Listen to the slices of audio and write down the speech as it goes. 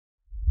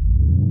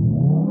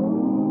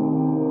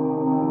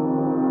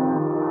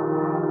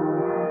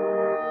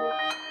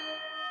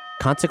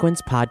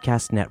Consequence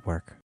Podcast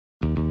Network.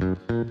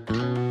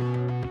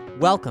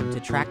 Welcome to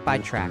Track by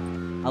Track,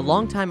 a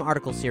longtime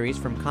article series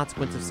from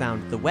Consequence of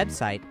Sound, the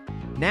website,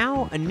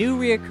 now a new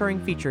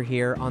reoccurring feature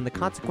here on the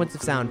Consequence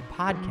of Sound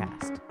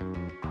podcast.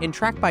 In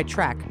Track by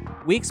Track,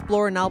 we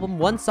explore an album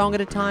one song at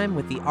a time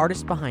with the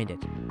artist behind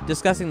it,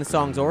 discussing the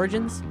song's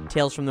origins,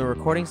 tales from the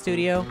recording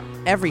studio,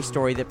 every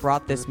story that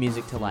brought this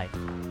music to life.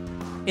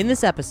 In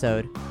this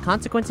episode,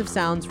 Consequence of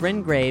Sound's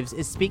Ren Graves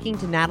is speaking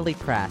to Natalie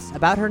Prass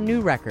about her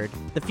new record,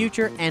 The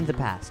Future and the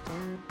Past.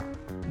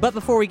 But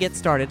before we get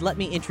started, let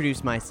me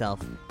introduce myself.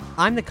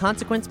 I'm the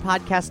Consequence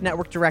Podcast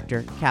Network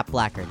Director, Cap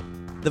Blackard,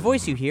 the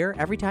voice you hear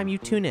every time you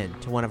tune in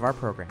to one of our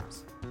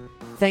programs.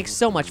 Thanks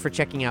so much for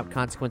checking out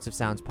Consequence of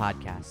Sound's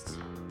podcasts.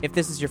 If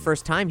this is your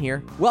first time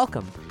here,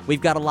 welcome.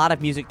 We've got a lot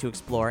of music to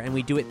explore, and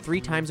we do it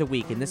 3 times a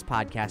week in this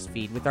podcast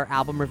feed with our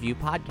album review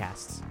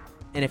podcasts.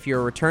 And if you're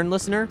a return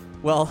listener,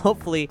 well,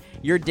 hopefully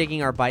you're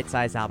digging our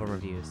bite-sized album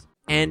reviews.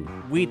 And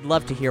we'd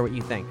love to hear what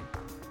you think.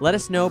 Let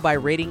us know by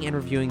rating and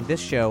reviewing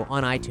this show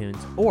on iTunes,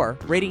 or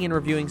rating and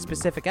reviewing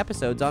specific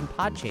episodes on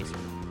Podchaser.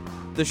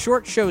 The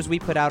short shows we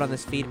put out on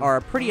this feed are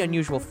a pretty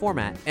unusual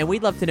format, and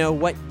we'd love to know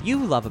what you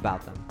love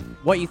about them,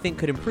 what you think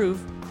could improve,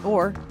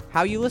 or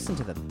how you listen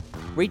to them.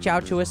 Reach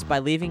out to us by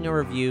leaving a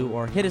review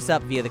or hit us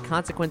up via the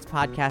Consequence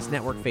Podcast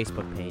Network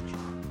Facebook page.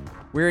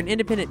 We're an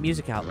independent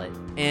music outlet,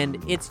 and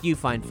it's you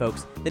fine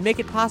folks that make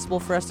it possible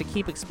for us to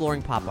keep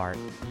exploring pop art.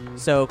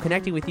 So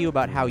connecting with you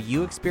about how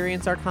you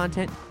experience our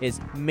content is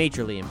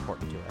majorly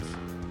important to us.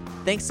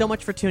 Thanks so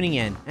much for tuning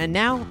in, and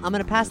now I'm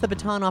going to pass the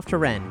baton off to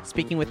Ren,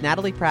 speaking with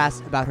Natalie Prass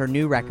about her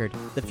new record,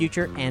 The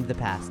Future and the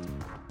Past.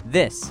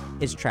 This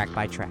is Track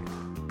by Track.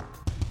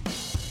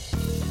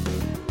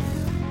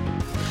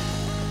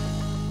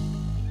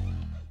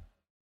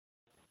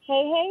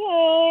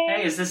 Hey.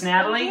 Hey, is this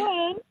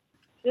Natalie?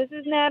 This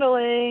is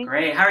Natalie.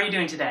 Great. How are you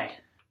doing today?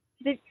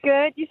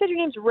 Good. You said your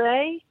name's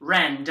Ray?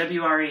 Ren,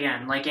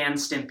 W-R-E-N, like Ann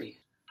Stimpy.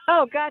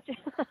 Oh, gotcha.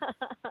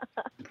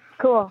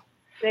 Cool.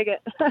 Dig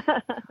it.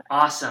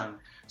 Awesome.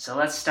 So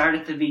let's start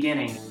at the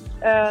beginning.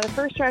 The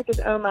first track is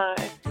Oh My.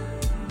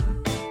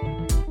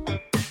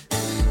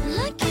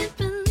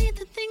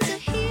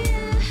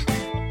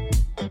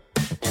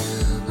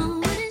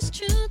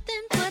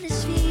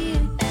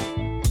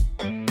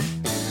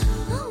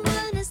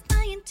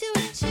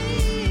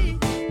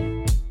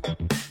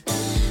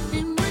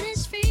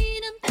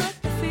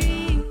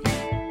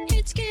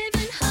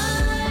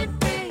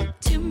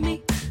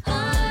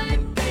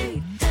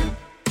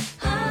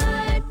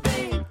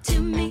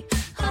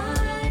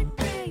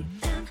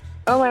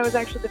 Oh My was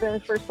actually the very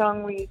first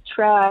song we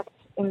tracked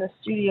in the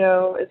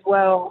studio as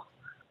well.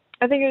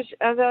 I thought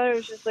it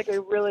was just like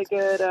a really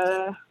good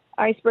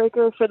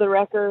icebreaker for the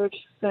record,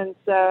 since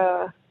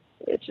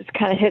it just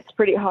kind of hits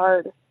pretty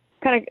hard.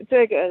 It's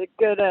like a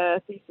good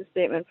thesis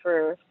statement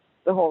for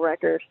the whole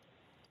record.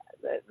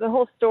 The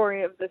whole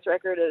story of this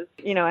record is,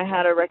 I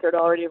had a record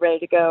already ready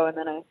to go, and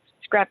then I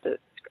scrapped it.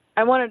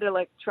 I wanted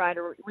to try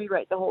to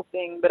rewrite the whole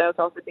thing, but I was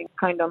also being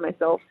kind on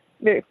myself,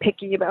 very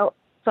picky about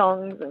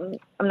songs, and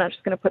I'm not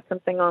just going to put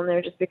something on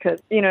there just because,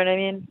 you know what I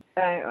mean?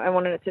 I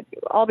wanted it to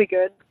all be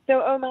good.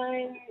 So, Oh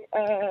My,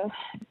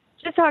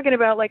 just talking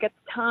about, at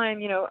the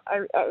time,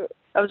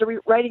 I was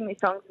writing these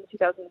songs in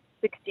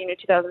 2016 or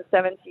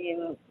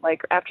 2017,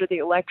 after the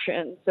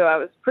election, so I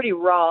was pretty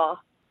raw,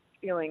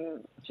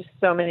 feeling just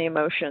so many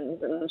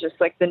emotions, and just,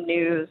 the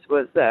news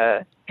was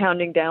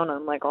pounding down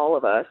on, all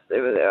of us. It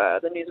was,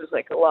 the news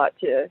was, a lot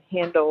to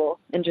handle,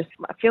 and just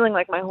feeling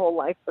like my whole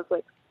life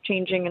was,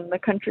 changing, and the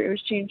country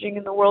was changing,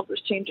 and the world was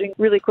changing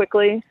really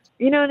quickly.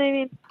 You know what I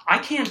mean? I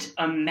can't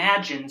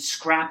imagine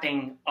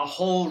scrapping a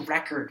whole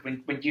record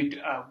when you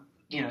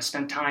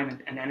spend time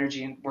and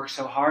energy and work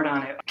so hard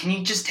on it. Can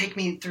you just take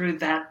me through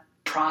that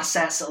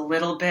process a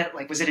little bit?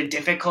 Was it a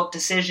difficult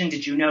decision?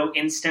 Did you know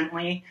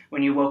instantly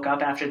when you woke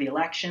up after the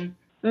election?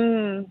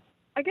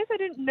 I guess I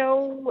didn't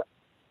know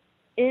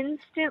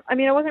instant. I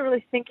mean, I wasn't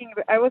really thinking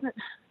about. Okay,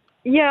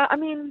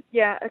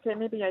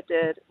 maybe I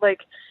did.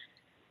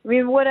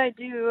 What I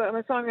do, I'm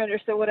a songwriter,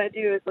 so what I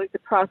do is to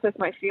process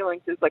my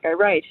feelings is I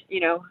write,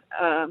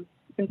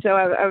 and so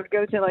I would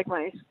go to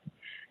my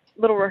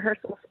little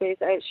rehearsal space.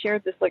 I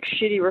shared this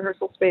shitty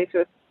rehearsal space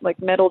with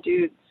metal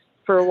dudes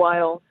for a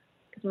while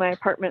because my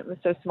apartment was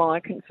so small I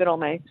couldn't fit all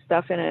my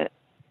stuff in it.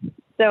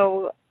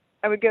 So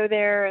I would go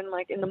there, and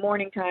in the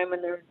morning time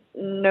when there's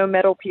no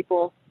metal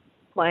people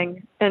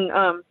playing, and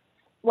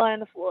lie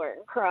on the floor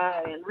and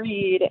cry and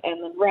read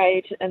and then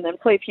write and then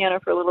play piano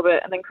for a little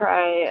bit and then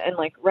cry and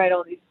write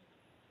all these.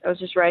 I was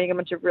just writing a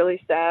bunch of really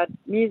sad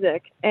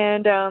music,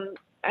 and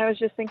I was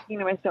just thinking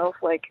to myself,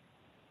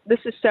 this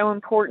is so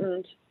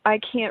important. I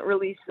can't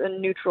release a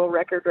neutral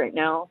record right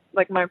now.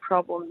 My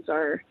problems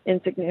are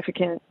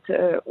insignificant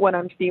to what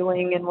I'm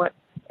feeling and what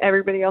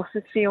everybody else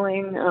is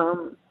feeling.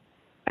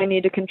 I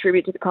need to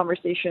contribute to the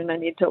conversation. I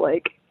need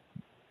to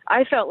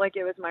I felt like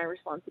it was my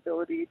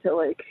responsibility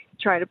to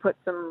try to put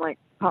some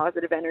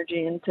positive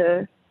energy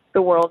into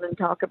the world and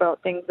talk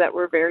about things that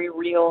were very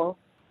real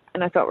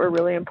and I thought were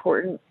really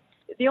important.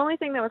 the only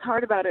thing that was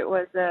hard about it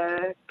was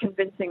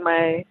convincing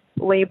my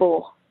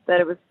label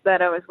that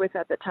I was with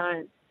at the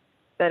time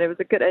that it was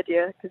a good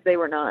idea, because they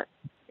were not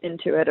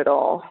into it at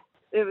all.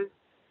 It was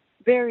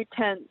very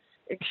tense,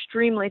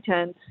 extremely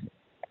tense,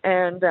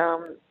 and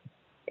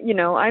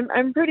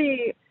I'm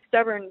pretty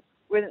stubborn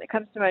when it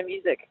comes to my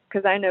music,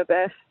 because I know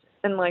best,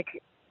 and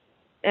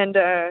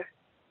I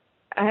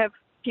have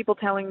people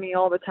telling me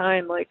all the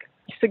time, like,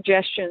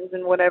 suggestions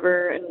and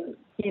whatever, and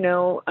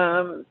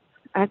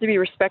I have to be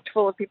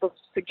respectful of people's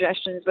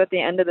suggestions, but at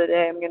the end of the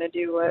day, I'm going to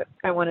do what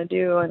I want to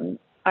do. And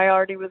I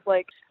already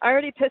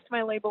pissed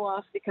my label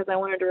off because I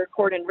wanted to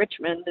record in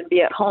Richmond and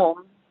be at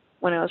home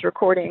when I was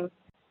recording,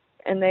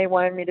 and they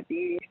wanted me to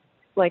be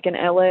like in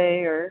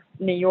LA or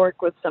New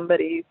York with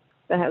somebody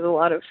that has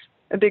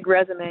a big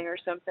resume or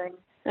something.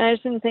 And I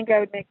just didn't think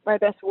I would make my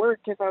best work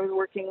if I was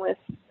working with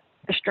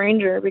a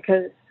stranger,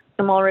 because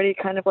I'm already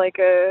kind of like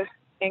a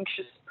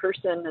anxious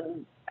person,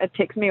 and it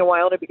takes me a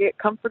while to get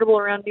comfortable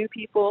around new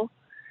people,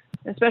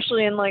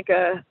 especially in like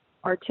a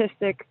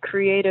artistic,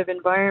 creative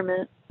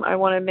environment. I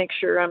want to make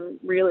sure I'm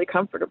really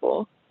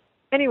comfortable.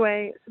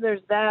 Anyway, so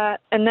there's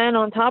that. And then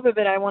on top of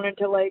it, I wanted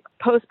to like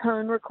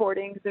postpone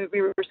recordings.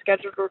 We were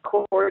scheduled to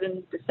record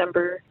in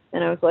December,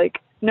 and I was like,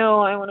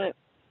 no,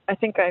 I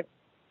think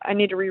I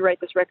need to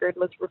rewrite this record.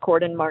 Let's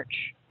record in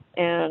March.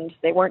 And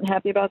they weren't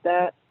happy about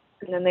that.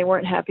 And then they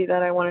weren't happy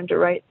that I wanted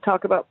to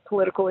talk about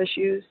political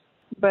issues.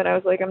 But I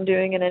was like, I'm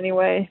doing it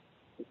anyway.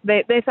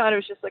 They thought it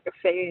was just like a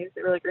phase.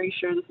 They were like, are you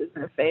sure this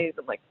isn't a phase?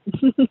 I'm like,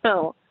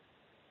 no,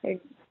 I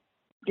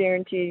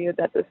guarantee you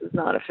that this is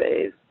not a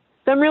phase.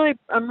 So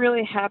I'm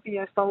really happy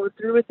I followed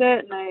through with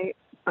it, and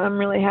I'm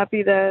really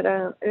happy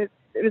that it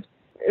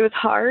was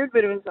hard,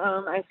 but it was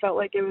I felt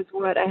like it was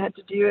what I had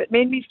to do. It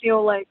made me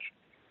feel like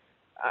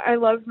I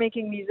love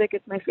making music.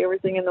 It's my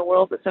favorite thing in the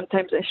world, but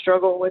sometimes I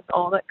struggle with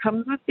all that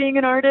comes with being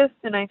an artist,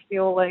 and I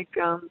feel like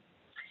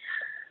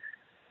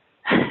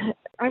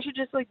I should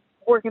just like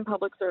work in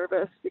public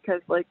service,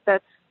 because like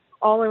that's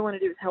all I want to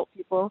do is help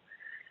people.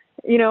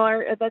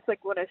 That's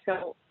like what I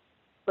felt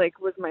like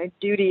was my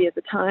duty at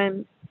the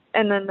time.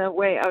 And then the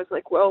way I was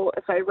like, well,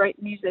 if I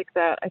write music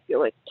that I feel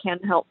like can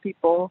help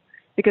people,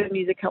 because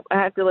music help, I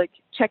have to like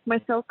check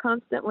myself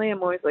constantly.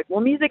 I'm always like, well,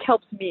 music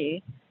helps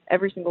me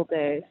every single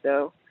day,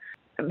 so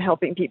I'm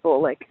helping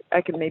people. Like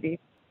I can maybe,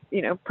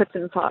 put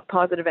some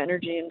positive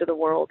energy into the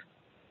world.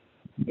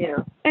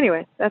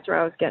 Anyway, that's where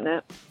I was getting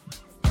at.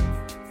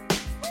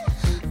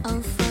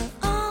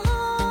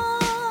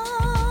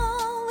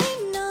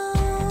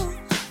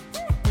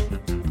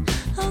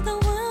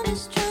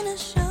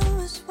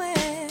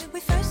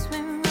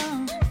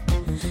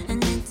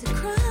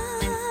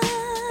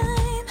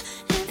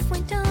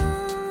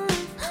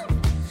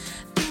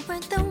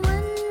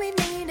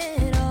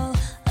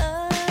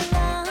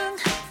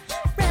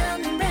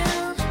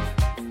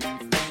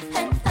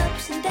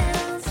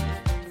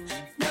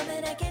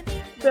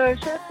 So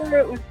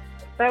Sharper,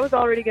 that was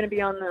already going to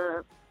be on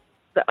the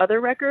other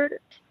record,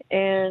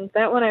 and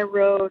that one I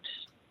wrote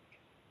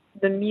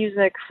the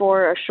music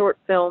for a short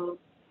film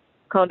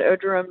called O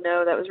Jerome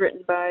No, that was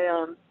written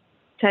by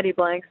Teddy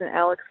Blanks and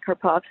Alex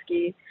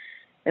Karpovsky,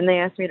 and they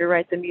asked me to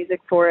write the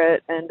music for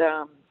it, and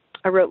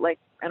I wrote like,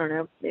 I don't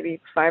know, maybe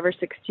 5 or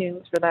 6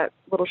 tunes for that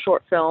little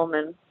short film,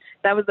 and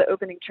that was the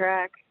opening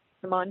track,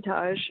 the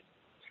montage,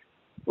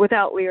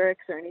 without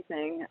lyrics or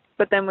anything.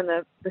 But then when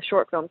the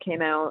short film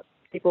came out,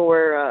 people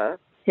were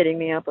hitting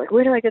me up like,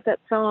 where do I get that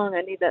song?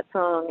 I need that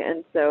song.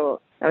 And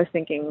so I was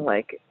thinking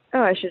like,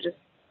 oh, I should just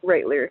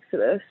write lyrics to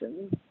this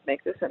and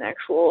make this an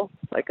actual,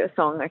 like a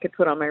song I could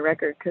put on my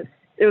record, because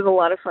it was a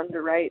lot of fun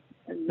to write,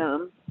 and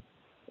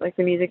like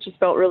the music just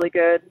felt really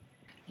good.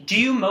 Do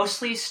you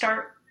mostly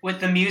start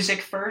with the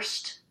music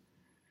first,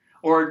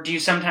 or do you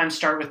sometimes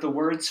start with the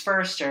words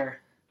first? Or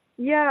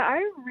yeah,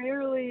 I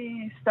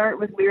rarely start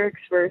with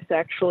lyrics first,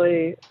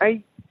 actually.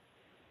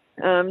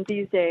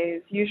 These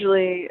days,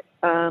 usually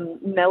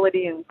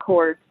melody and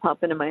chords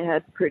pop into my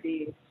head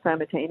pretty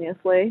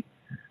simultaneously.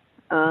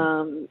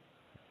 And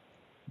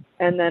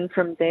then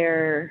from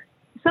there,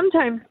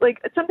 sometimes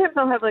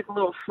I'll have like a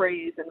little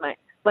phrase in my,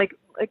 like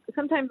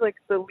sometimes like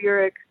the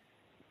lyric,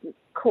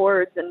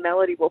 chords, and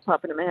melody will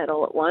pop into my head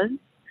all at once.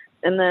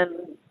 And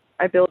then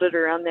I build it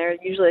around there.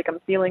 Usually like I'm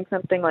feeling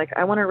something like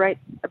I want to write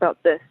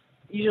about this.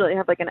 Usually I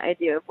have like an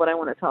idea of what I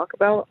want to talk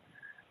about.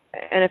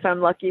 And if I'm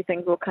lucky,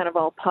 things will kind of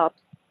all pop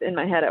in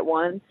my head at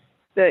once.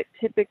 But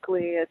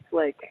typically it's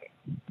like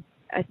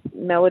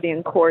melody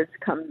and chords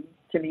come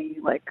to me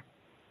like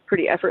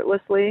pretty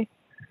effortlessly,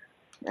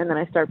 and then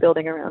I start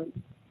building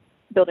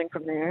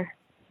from there.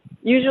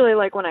 Usually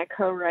like when I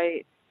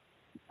co-write,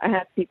 I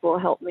have people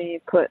help me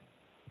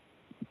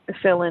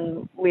fill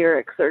in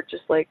lyrics, or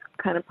just like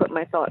kind of help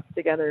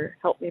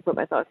me put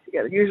my thoughts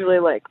together. Usually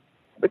like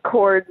the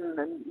chords and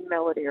the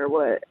melody are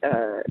what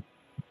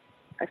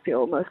I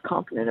feel most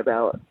confident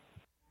about.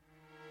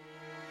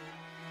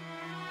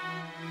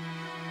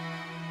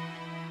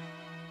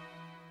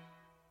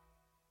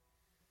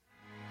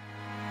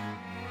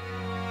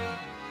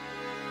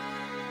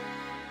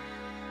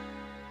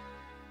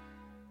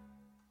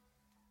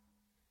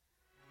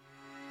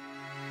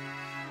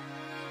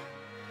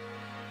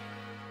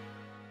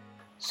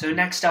 So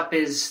next up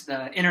is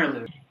the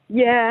interlude.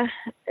 Yeah,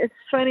 it's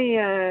funny.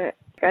 I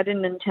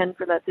didn't intend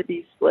for that to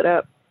be split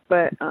up,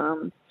 but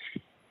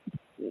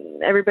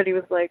everybody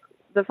was like,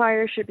 "The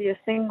Fire should be a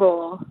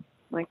single." I'm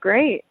like,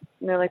 great.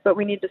 And they're like, "But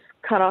we need to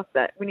cut off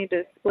that. We need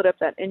to split up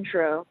that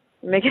intro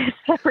and make it a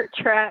separate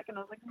track." And I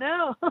was like,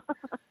 "No."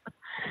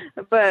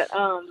 But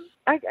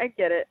I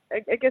get it.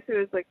 I guess it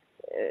was like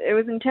it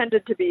was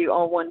intended to be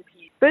all one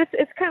piece. But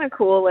it's kind of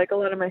cool. Like a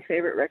lot of my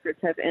favorite records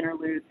have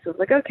interludes, so it's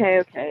like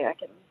okay,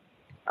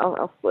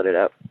 I'll split it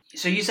up.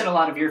 So you said a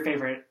lot of your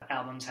favorite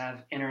albums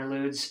have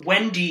interludes.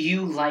 When do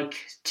you like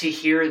to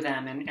hear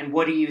them, and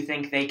what do you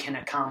think they can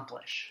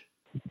accomplish?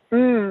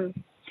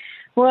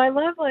 Well, I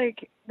love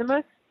like the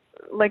most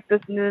like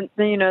this new,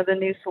 the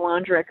new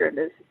Solange record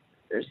is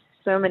there's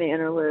so many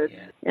interludes,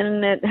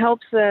 and it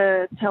helps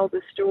tell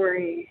the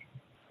story.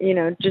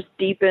 Just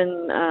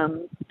deepen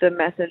the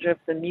message of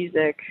the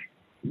music.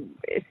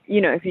 If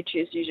you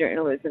choose to use your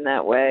interludes in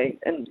that way,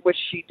 and which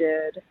she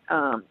did,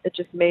 it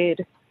just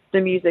made the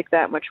music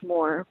that much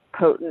more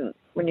potent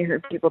when you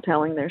heard people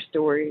telling their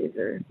stories,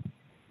 or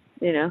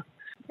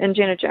and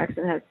Janet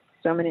Jackson has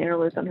so many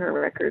interludes on her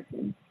records,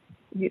 and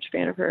I'm a huge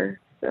fan of her.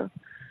 So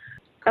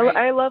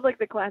I love like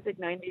the classic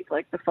 90s,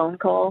 like the phone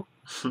call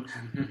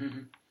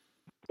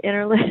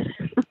interlude.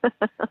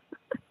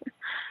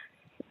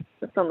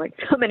 It's on like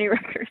so many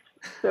records.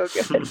 So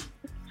good.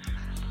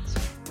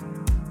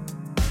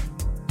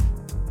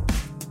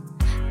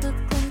 The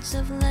glints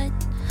of light,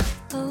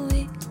 oh,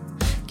 we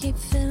keep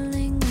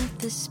filling up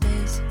the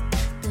space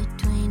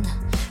between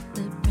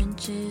the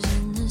branches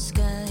in the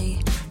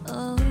sky.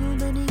 Oh,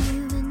 but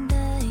you and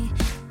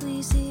I,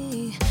 we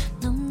see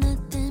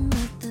nothing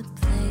but the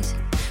place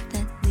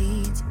that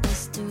leads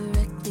us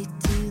directly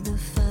to the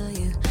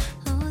fire.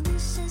 Oh,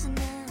 this is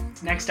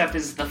nice. Next up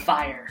is The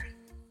Fire.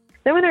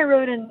 Then when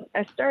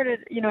I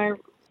started,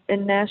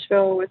 in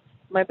Nashville with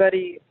my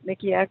buddy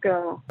Mickey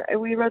Echo.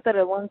 We wrote that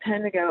a long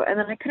time ago, and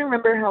then I couldn't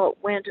remember how it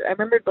went. I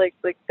remembered like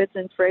bits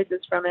and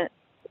phrases from it.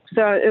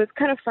 So it was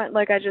kind of fun.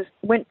 Like I just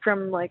went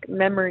from like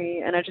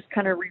memory, and I just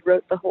kind of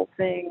rewrote the whole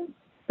thing.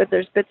 But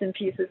there's bits and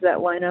pieces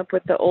that line up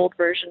with the old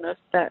version of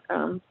that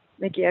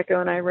Mickey Echo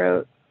and I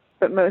wrote.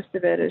 But most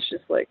of it is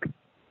just like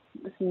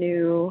this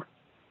new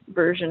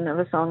version of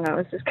a song I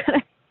was just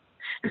kind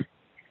of.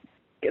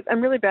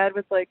 I'm really bad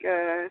with like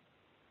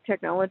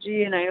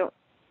technology, and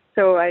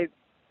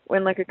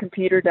when like a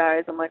computer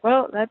dies, I'm like,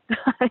 well, that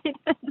died.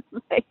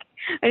 Like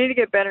I need to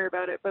get better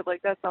about it. But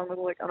like that song was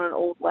like on an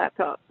old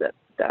laptop that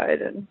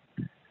died, and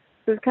it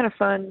was kind of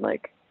fun.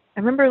 Like I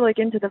remember like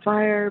Into the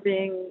Fire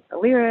being a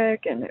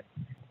lyric, and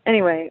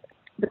anyway,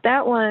 but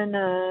that one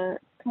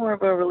more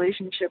of a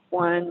relationship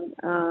one.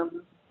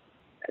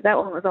 That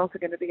one was also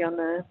going to be on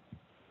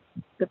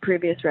the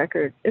previous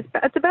record.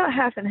 It's about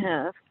half and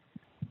half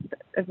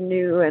of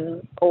new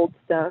and old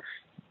stuff,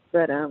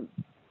 but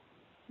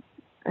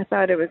I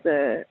thought it was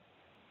a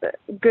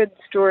good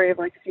story of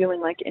like feeling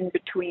like in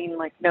between,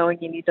 like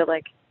knowing you need to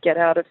like get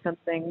out of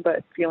something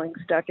but feeling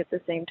stuck at the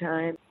same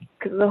time,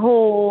 because the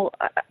whole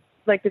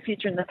like the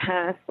future and the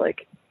past,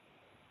 like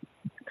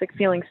it's like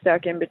feeling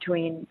stuck in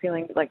between,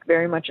 feeling like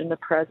very much in the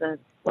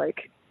present,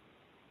 like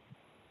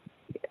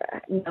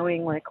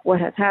knowing like what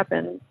has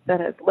happened that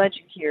has led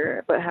you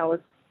here, but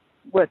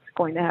what's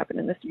going to happen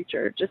in the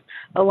future. Just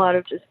a lot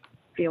of just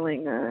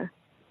feeling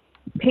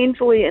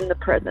painfully in the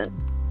present.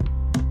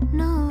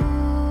 No,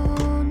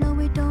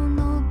 we don't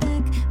know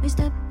back. We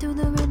step to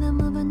the rhythm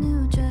of a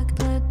new track.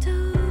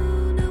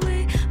 Platoon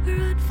away,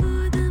 we're out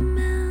for the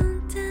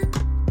mountain.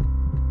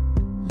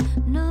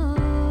 No,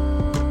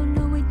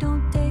 we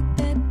don't take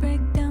that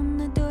break down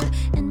the door,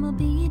 and we'll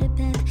beat it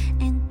back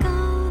and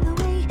go the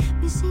way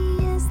we see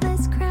is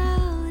less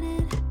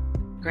crowded.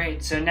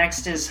 Great. So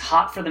next is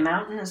Hot for the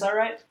Mountain. Is that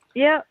right?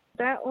 Yeah,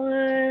 that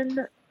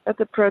one. That's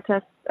a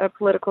protest, a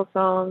political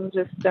song,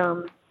 just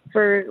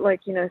for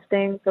like,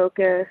 staying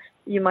focused.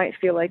 You might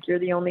feel like you're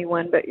the only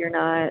one, but you're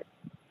not,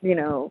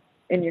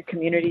 in your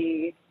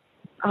community.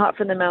 Hot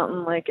for the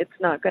Mountain, like it's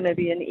not going to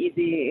be an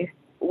easy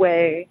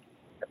way,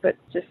 but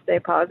just stay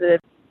positive.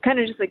 Kind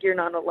of just like you're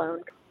not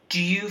alone.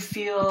 Do you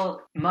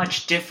feel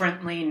much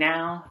differently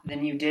now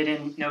than you did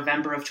in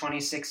November of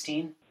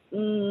 2016?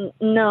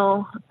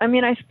 No. I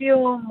mean, I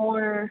feel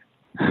more,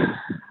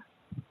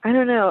 I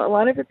don't know. A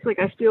lot of it's like,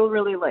 I feel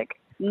really like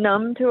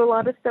numb to a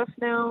lot of stuff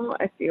now.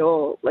 I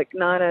feel like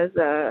not as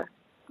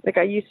like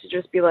I used to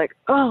just be like,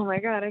 oh my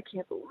God, I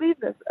can't believe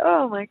this.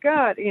 Oh my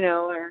God,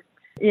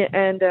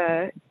 and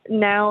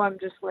now I'm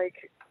just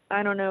like,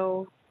 I don't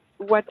know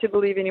what to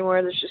believe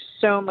anymore. There's just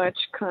so much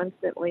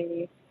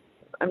constantly.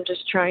 I'm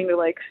just trying to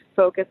like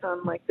focus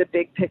on like the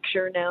big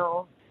picture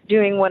now,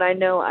 doing what I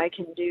know I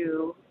can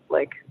do,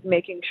 like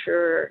making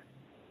sure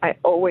I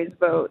always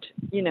vote,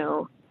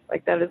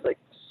 like that is like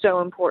so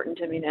important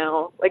to me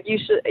now. Like it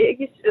used to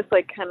just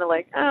like kind of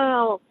like, oh,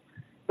 I'll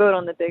vote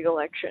on the big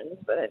elections,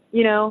 but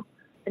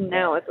and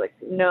now it's like,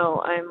 no,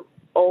 I'm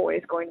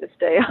always going to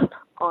stay up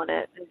on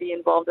it and be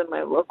involved in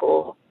my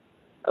local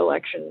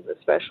elections,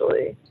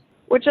 especially,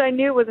 which I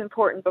knew was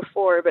important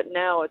before, but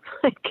now it's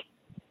like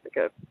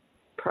a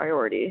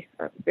priority,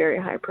 a very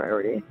high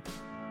priority.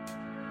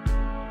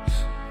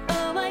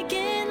 Oh, I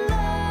get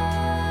lost.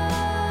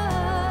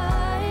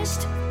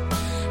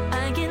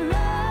 I get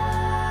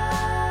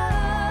lost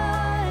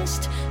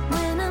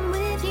when I'm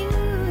with you.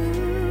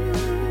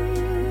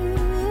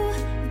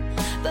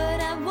 But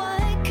at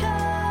what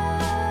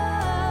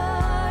cost?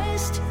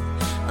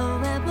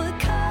 Oh, at what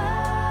cost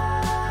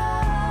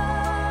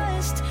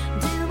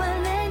do I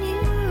let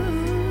you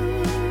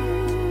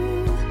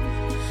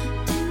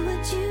do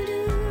what you do?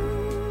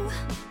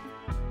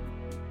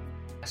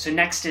 So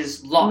next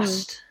is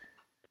Lost.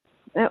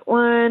 That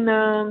one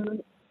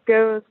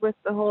goes with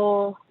the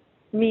whole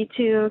Me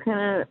Too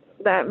kind of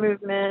that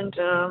movement.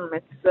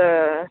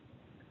 I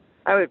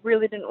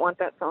really didn't want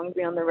that song to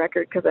be on the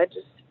record because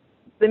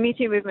the Me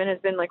Too movement has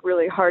been like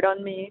really hard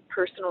on me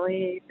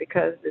personally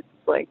because it's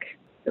like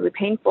really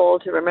painful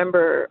to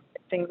remember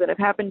things that have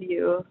happened to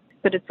you.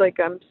 But it's like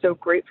I'm so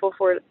grateful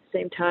for it at the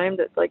same time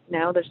that like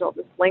now there's all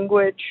this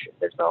language,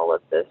 there's all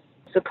of this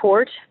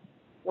support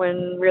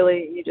when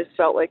really you just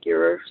felt like you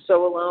were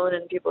so alone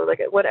and people are like,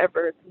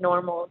 whatever, it's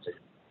normal,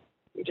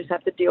 you just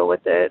have to deal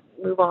with it,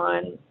 move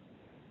on.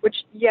 Which,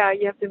 yeah,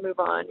 you have to move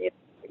on. You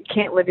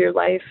can't live your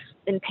life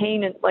in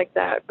pain and like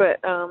that. But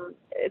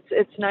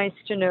it's nice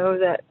to know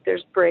that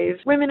there's brave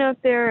women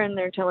out there and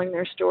they're telling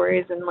their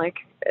stories and like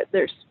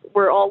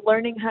we're all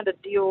learning how to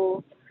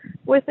deal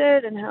with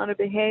it and how to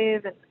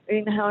behave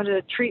and how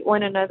to treat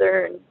one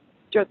another. And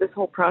throughout this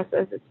whole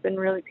process, it's been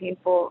really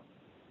painful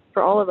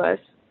for all of us.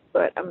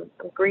 But I'm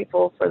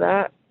grateful for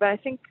that. But I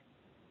think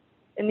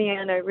in the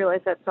end, I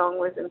realized that song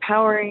was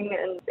empowering,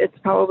 and it's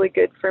probably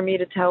good for me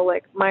to tell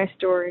like my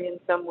story in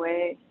some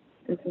way.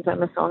 And since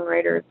I'm a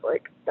songwriter, it's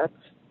like that's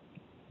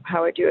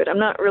how I do it. I'm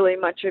not really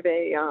much of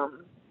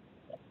I'm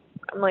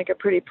like a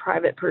pretty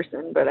private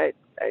person, but I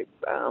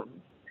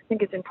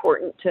think it's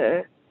important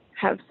to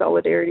have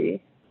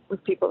solidarity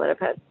with people that have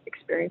had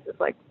experiences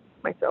like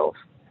myself.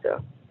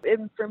 So.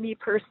 And for me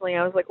personally,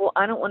 I was like, well,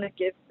 I don't want to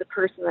give the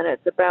person that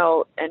it's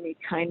about any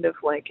kind of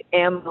like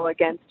ammo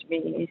against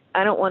me.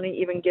 I don't want to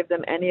even give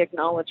them any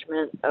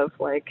acknowledgement of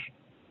like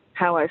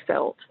how I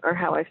felt or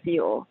how I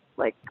feel,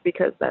 like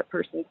because that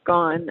person's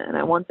gone and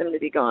I want them to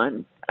be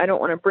gone. I don't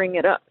want to bring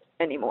it up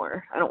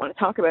anymore. I don't want to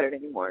talk about it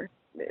anymore.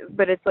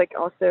 But it's like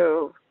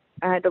also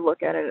I had to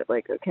look at it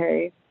like,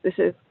 okay, this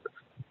is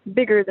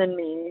bigger than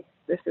me.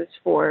 This is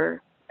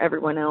for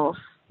everyone else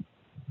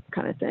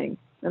kind of thing.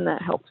 And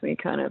that helped me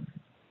kind of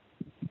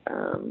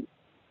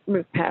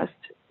move past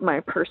my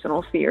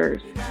personal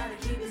fears.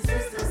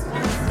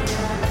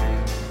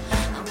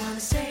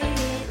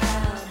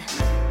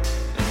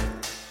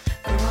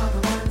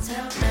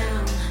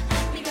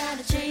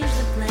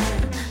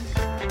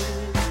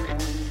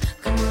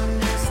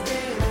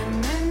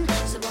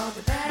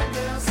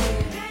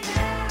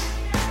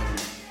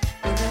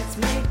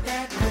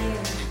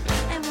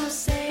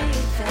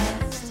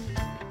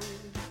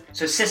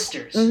 So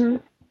Sisters. Mm-hmm.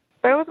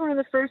 That was one of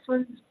the first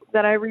ones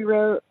that I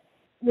rewrote.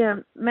 Yeah,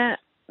 Matt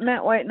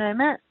White and I.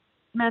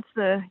 Matt's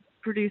the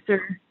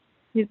producer.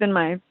 He's been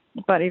my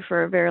buddy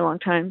for a very long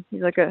time.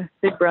 He's like a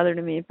big brother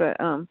to me, but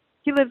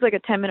he lives like a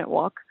 10-minute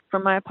walk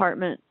from my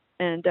apartment.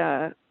 And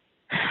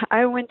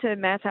I went to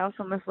Matt's house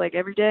almost like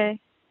every day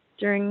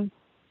during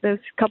those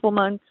couple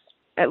months,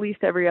 at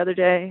least every other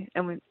day.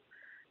 And we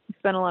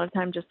spent a lot of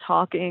time just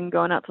talking,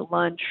 going out to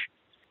lunch,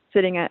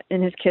 sitting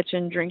in his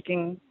kitchen,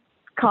 drinking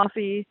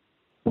coffee.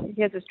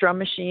 He has this drum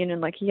machine, and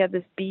like he had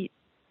this beat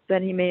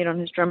that he made on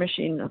his drum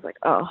machine. And I was like,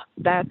 oh,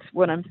 that's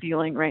what I'm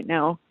feeling right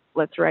now.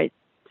 Let's write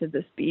to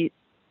this beat.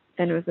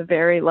 And it was a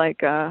very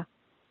like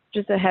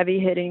just a heavy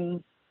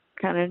hitting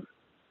kind of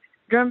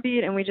drum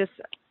beat. And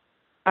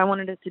I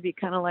wanted it to be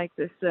kind of like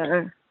this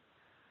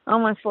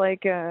almost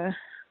like a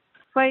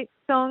fight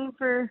song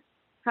for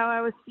how I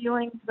was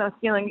feeling. Because I was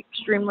feeling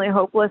extremely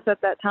hopeless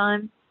at that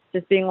time.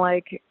 Just being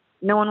like,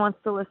 no one wants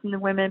to listen to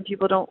women.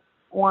 People don't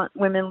want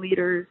women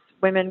leaders.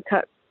 Women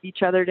cut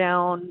each other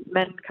down.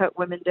 Men cut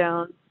women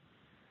down.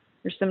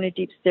 There's so many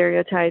deep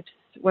stereotypes.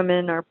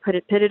 Women are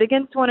pitted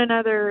against one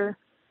another,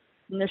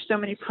 and there's so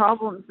many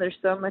problems. There's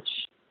so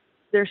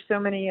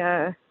many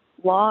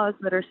laws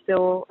that are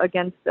still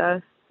against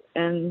us,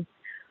 and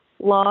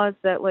laws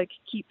that like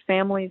keep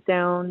families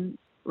down.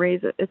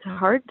 It's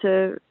hard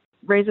to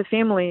raise a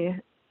family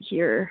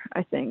here,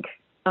 I think,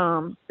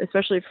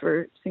 especially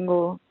for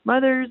single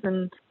mothers.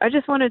 And I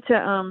just wanted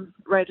to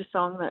write a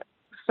song that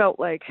felt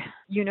like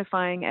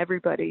unifying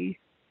everybody,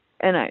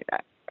 and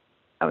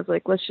I was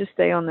like, let's just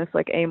stay on this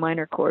like A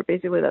minor chord.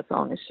 Basically, that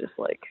song is just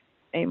like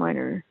A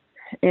minor.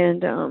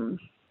 And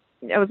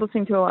I was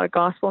listening to a lot of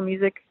gospel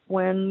music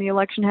when the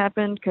election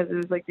happened because it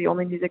was like the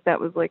only music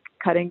that was like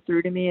cutting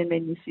through to me and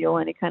made me feel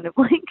any kind of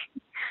like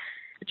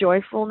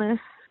joyfulness.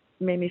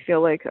 It made me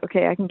feel like,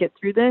 okay, I can get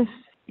through this.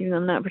 Even though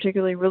I'm not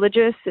particularly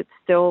religious, it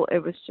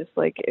was just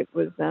like it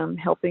was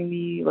helping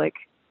me like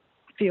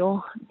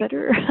feel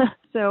better.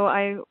 So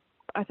I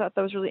thought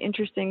that was really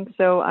interesting.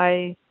 So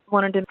I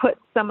wanted to put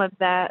some of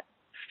that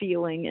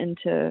feeling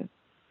into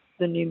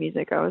the new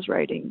music I was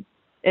writing.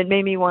 It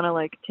made me want to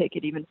like take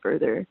it even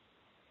further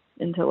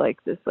into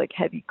like this like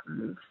heavy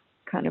groove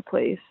kind of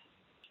place.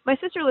 My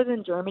sister lives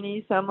in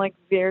Germany, so I'm like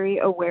very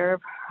aware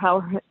of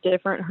how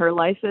different her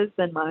life is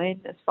than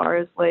mine as far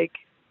as like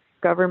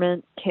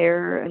government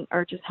care and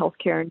or just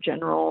healthcare in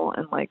general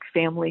and like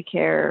family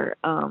care.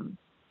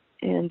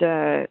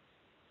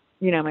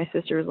 My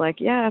sister was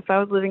like, yeah, if I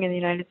was living in the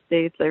United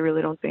States, I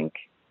really don't think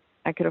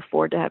I could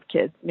afford to have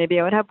kids. Maybe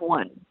I would have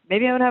one.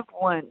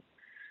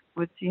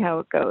 Would see how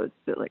it goes.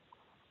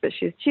 But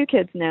she has 2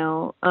 kids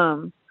now.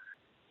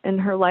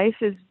 And her life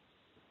is,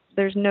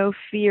 there's no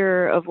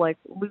fear of like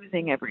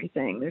losing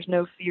everything. There's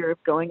no fear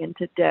of going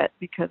into debt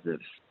because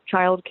of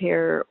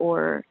childcare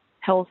or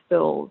health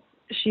bills.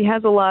 She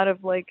has a lot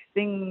of like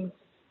things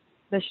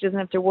that she doesn't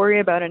have to worry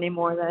about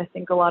anymore that I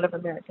think a lot of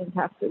Americans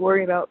have to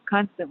worry about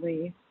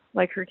constantly.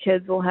 Like her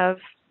kids will have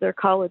their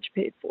college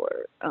paid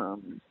for,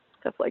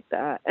 stuff like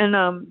that.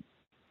 And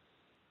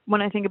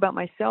when I think about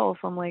myself,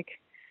 I'm like,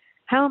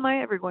 how am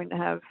I ever going to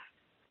have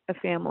a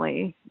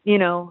family? You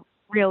know,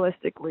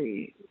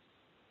 realistically,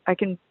 I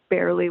can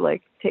barely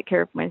like take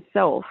care of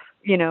myself,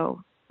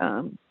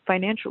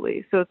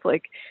 financially. So it's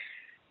like,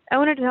 I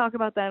wanted to talk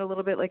about that a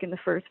little bit, like in the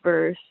first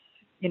verse.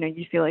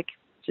 You feel like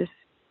just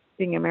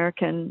being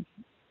American,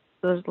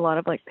 there's a lot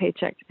of like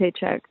paycheck to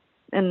paycheck.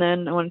 And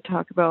then I want to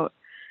talk about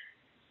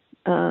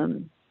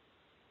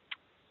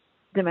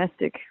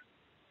domestic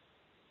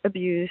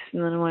abuse,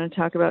 and then I want to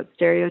talk about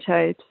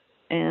stereotypes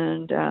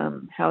and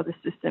how the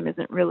system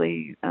isn't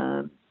really,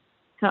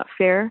 it's not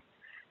fair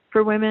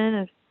for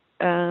women,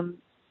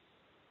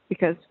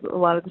 because a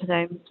lot of the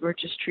times we're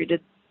just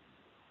treated,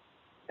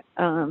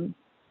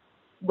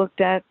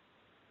 looked at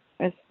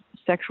as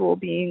sexual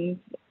beings.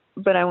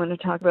 But I want to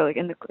talk about like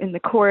in the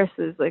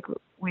choruses, like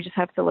we just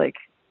have to like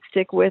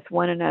stick with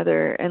one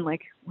another, and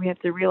like we have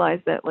to realize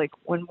that like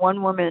when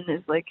one woman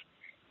is like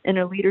in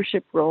a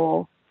leadership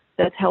role,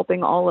 that's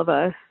helping all of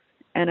us.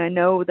 And I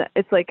know that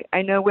it's like,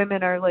 I know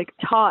women are like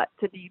taught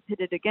to be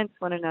pitted against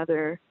one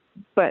another,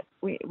 but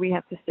we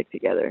have to stick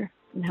together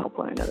and help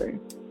one another.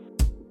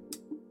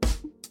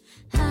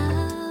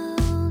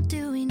 How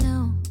do we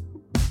know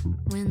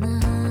when the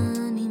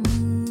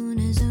honeymoon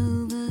is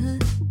over?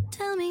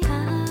 Tell me,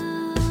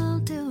 how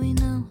do we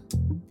know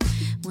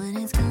when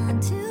it's gone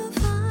too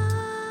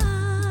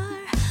far?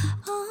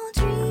 All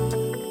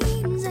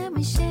dreams that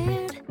we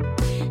shared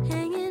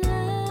hanging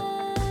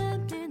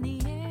up in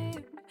the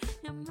air.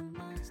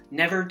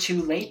 Never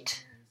Too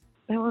Late.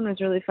 That one was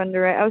really fun to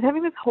write. I was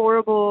having this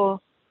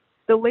horrible,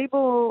 the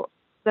label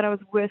that I was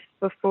with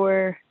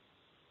before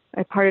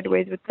I parted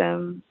ways with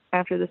them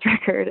after this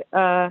record,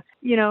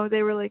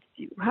 they were like,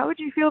 how would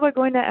you feel about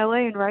going to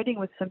LA and writing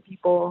with some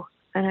people?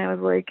 And I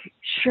was like,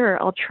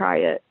 sure, I'll try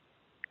it,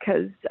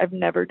 because I've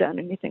never done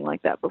anything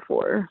like that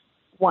before.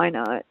 Why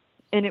not?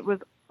 And it was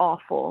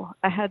awful.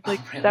 I had like,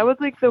 really? That was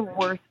like the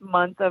worst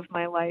month of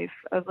my life.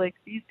 I was like,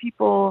 these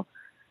people,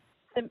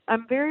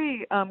 I'm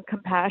very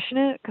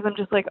compassionate, because I'm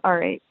just like, all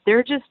right,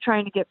 they're just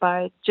trying to get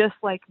by just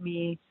like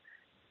me.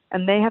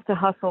 And they have to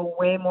hustle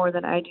way more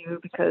than I do,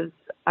 because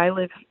I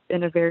live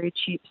in a very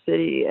cheap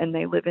city and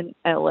they live in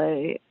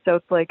LA. So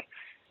it's like,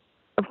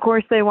 of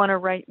course they want to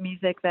write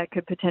music that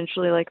could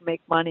potentially like make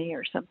money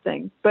or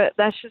something, but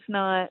that's just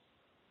not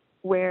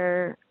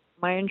where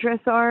my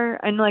interests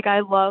are. And like, I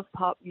love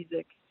pop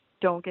music.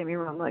 Don't get me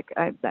wrong. Like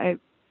I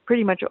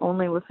pretty much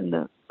only listen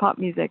to pop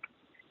music,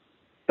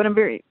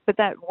 but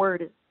that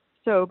word is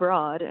so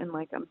broad, and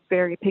like, I'm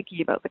very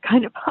picky about the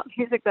kind of pop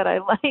music that I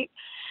like.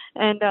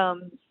 And,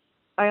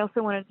 I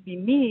also wanted to be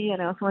me,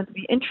 and I also wanted to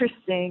be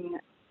interesting.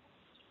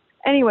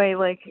 Anyway,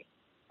 like,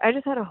 I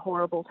just had a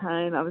horrible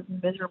time. I was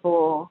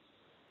miserable.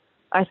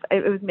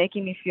 It was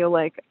making me feel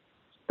like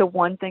the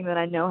one thing that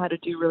I know how to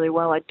do really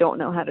well, I don't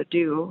know how to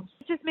do.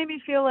 It just made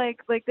me feel like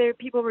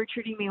people were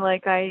treating me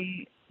like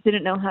I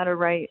didn't know how to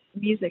write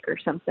music or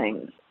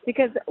something.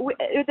 Because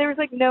there was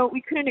like, no,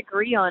 we couldn't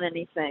agree on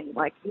anything.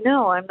 Like,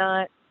 no, I'm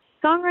not.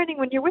 Songwriting,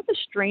 when you're with a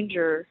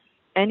stranger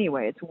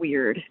anyway, it's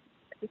weird.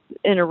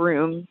 In a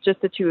room, just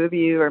the 2 of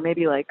you, or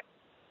maybe like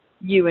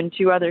you and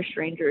 2 other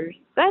strangers.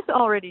 That's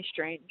already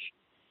strange.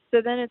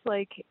 So then it's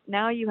like,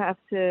 now you have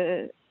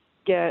to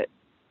get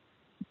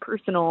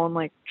personal and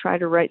like try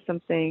to write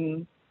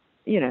something,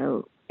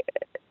 and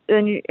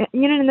then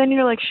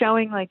you're like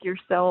showing like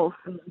yourself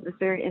in this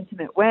very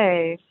intimate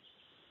way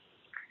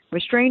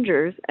with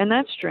strangers, and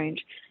that's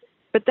strange.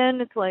 But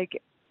then it's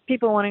like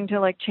people wanting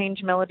to like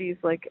change melodies.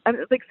 Like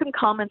some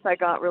comments I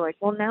got were like,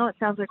 well, now it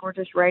sounds like we're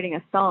just writing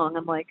a song.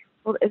 I'm like,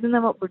 well, isn't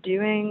that what we're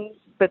doing?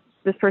 But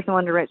this person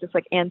wanted to write this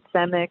like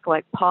anthemic,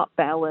 like pop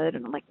ballad.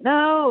 And I'm like,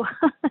 no,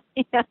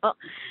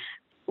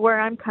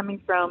 where I'm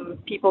coming from,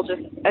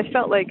 I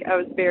felt like I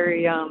was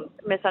very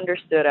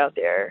misunderstood out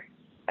there.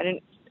 I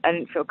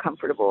didn't feel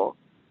comfortable.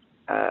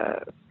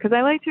 'Cause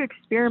I like to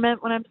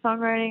experiment when I'm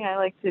songwriting. I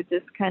like to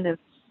just kind of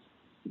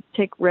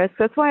take risks.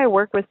 That's why I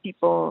work with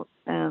people,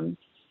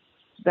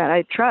 that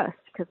I trust.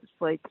 'Cause it's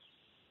like,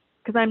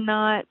 'cause I'm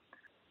not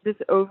this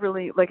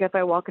overly, like, if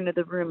I walk into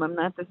the room, I'm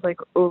not this like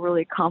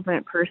overly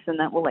confident person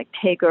that will like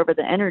take over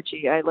the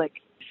energy. I like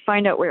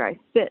find out where I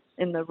fit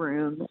in the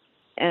room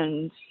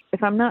and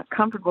if I'm not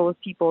comfortable with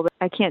people,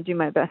 I can't do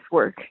my best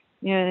work.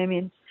 You know what I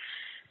mean?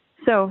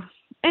 So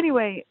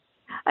anyway,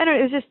 I don't.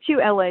 It was just too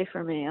LA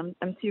for me.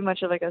 I'm too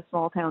much of like a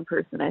small town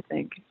person, I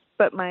think.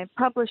 But my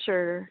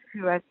publisher,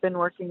 who I've been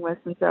working with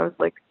since I was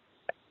like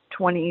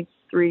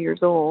 23 years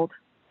old,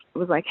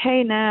 was like,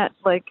 "Hey Nat,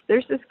 like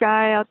there's this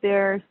guy out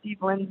there,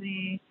 Steve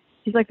Lindsay.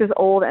 He's like this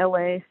old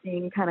LA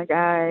scene kind of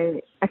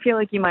guy. I feel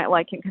like you might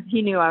like him," because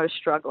he knew I was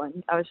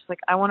struggling. I was just like,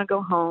 "I want to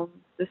go home.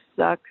 This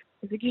sucks."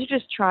 He's like, "You should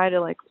just try to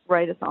like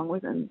write a song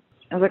with him."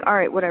 I was like, "All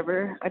right,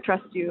 whatever. I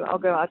trust you. I'll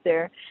go out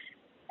there."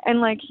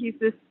 And like he's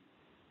this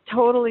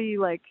totally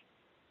like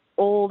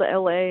old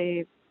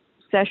LA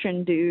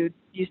session dude,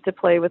 used to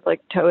play with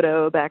like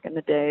Toto back in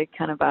the day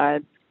kind of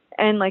vibe.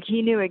 And like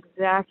he knew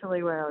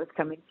exactly where I was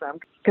coming from,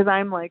 because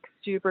I'm like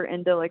super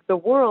into like the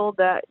world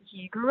that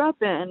he grew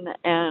up in,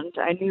 and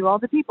I knew all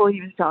the people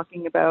he was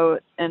talking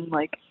about, and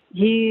like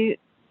he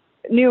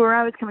knew where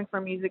I was coming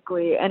from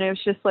musically, and it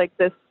was just like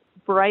this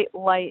bright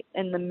light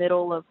in the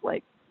middle of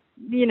like,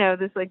 you know,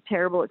 this like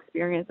terrible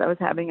experience I was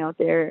having out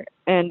there.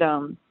 And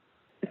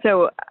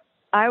so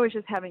I was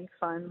just having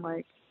fun,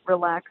 like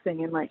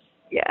relaxing, and like,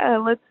 yeah,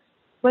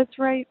 let's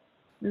write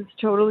this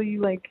totally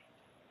like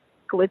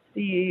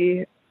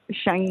glitzy,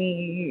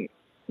 shiny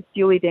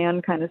Steely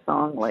Dan kind of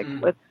song. Like,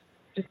 let's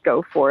just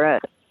go for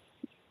it.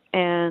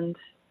 And,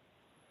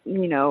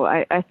 you know,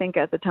 I think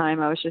at the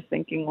time I was just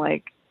thinking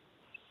like,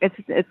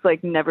 it's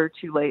like never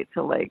too late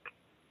to like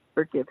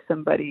forgive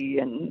somebody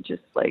and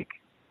just like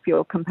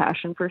feel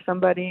compassion for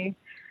somebody.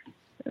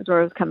 That's where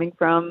I was coming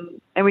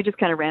from. And we just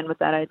kind of ran with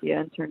that idea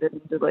and turned it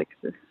into like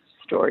this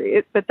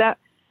story. But that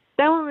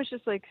one was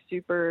just like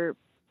super,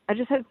 I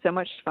just had so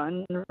much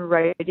fun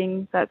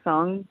writing that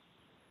song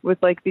with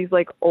like these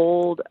like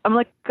old, I'm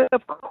like,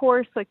 of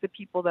course, like the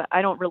people that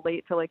I don't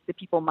relate to, like the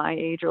people my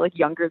age or like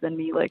younger than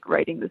me, like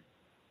writing this,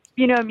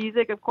 you know,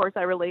 music. Of course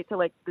I relate to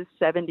like the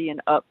 70 and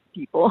up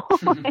people.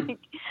 Like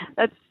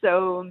that's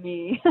so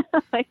me.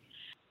 Like,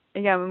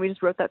 yeah, when we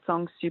just wrote that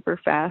song super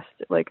fast,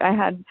 like I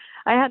had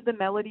the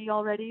melody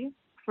already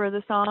for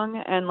the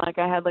song, and like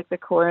I had like the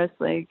chorus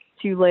like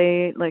too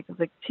late, like it's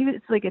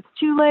like it's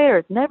too late, or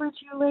it's never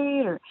too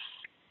late, or,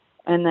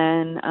 and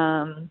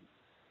then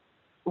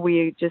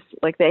we just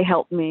like they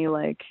helped me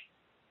like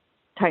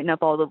tighten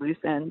up all the loose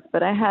ends,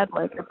 but I had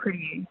like a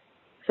pretty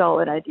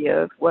solid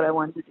idea of what I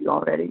wanted to do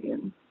already,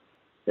 and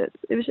it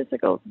was just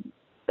like a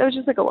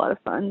lot of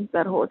fun,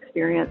 that whole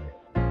experience.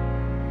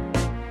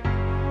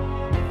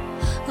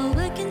 Oh,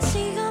 I can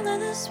see all of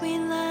the sweet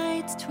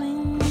lights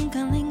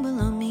twinkling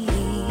below me,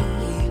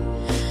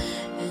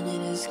 and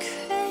it is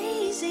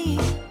crazy.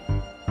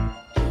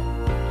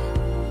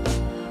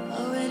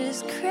 Oh, it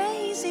is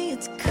crazy,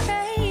 it's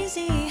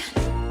crazy.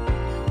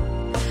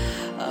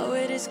 Oh,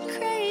 it is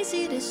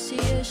crazy to see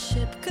a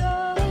ship go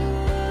down.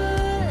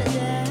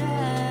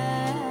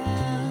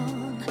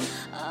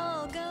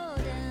 Oh, go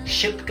down.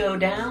 Ship Go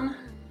Down?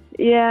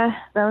 Yeah,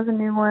 that was a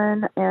new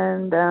one,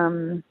 and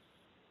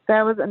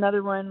that was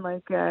another one,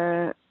 like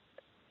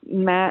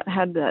Matt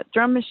had that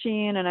drum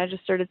machine, and I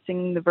just started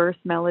singing the verse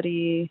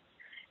melody,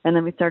 and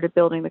then we started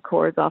building the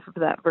chords off of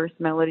that verse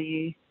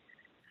melody.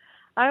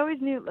 I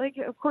always knew, like,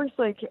 of course,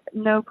 like,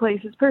 no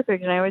place is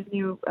perfect, and I always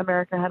knew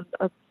America had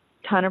a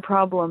ton of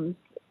problems,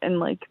 and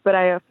like, but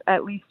I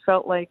at least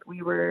felt like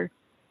we were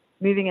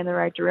moving in the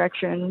right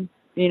direction,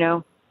 you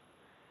know.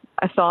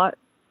 I thought,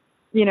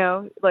 you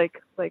know,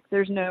 like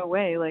there's no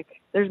way, like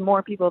there's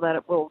more people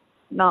that will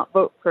not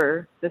vote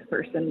for this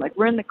person, like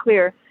we're in the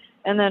clear.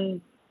 And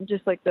then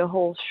just like the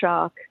whole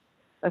shock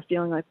of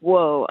feeling like,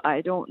 whoa, I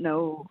don't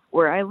know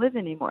where I live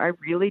anymore. I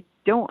really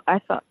don't. I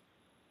thought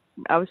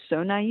I was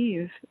so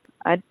naive.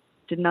 I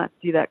did not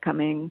see that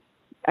coming.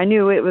 I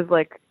knew it was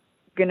like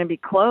gonna be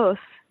close,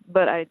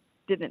 but I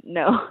didn't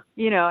know,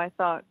 you know. I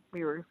thought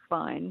we were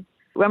fine.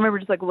 I remember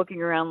just like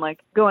looking around, like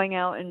going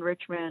out in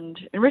Richmond,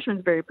 and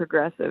Richmond's very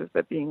progressive,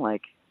 but being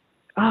like,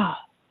 oh,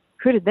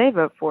 who did they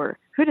vote for?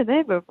 Who did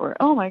they vote for?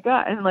 Oh my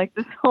God. And like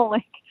this whole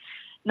like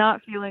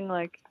not feeling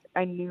like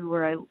I knew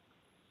where I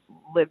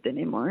lived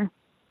anymore,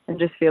 and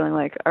just feeling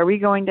like, are we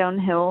going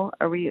downhill?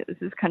 Is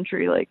this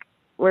country, like,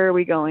 where are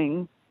we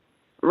going?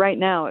 Right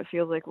now it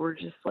feels like we're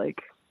just like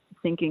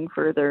sinking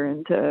further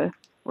into,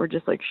 we're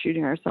just like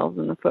shooting ourselves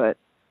in the foot.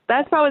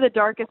 That's probably the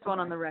darkest one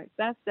on the record.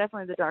 That's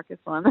definitely the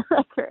darkest one on the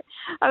record.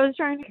 I was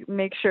trying to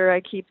make sure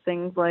I keep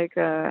things like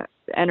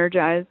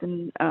energized,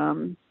 and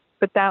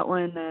but that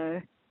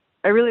one,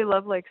 I really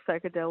love like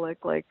psychedelic,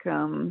 like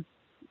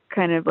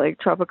kind of like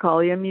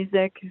Tropicalia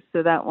music.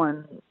 So that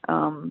one,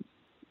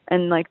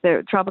 and like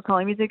the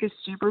Tropicalia music is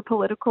super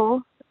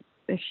political.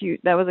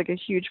 That was like a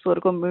huge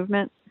political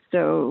movement.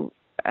 So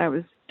I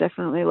was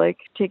definitely like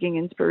taking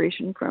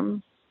inspiration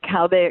from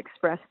how they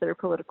express their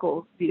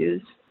political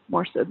views,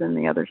 more so than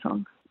the other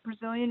songs.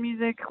 Brazilian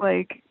music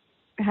like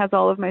has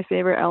all of my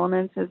favorite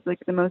elements, has like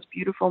the most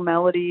beautiful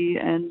melody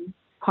and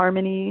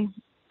harmony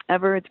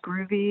ever. It's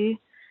groovy.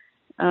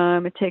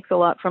 It takes a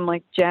lot from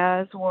like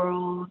jazz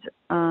world,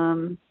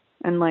 and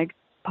like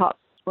pop,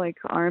 like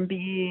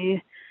R&B,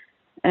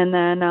 and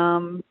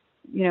then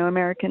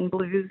American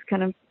blues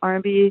kind of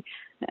R&B,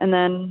 and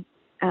then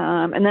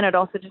it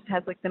also just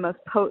has like the most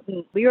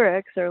potent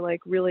lyrics, are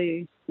like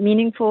really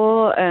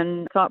meaningful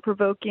and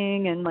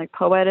thought-provoking and like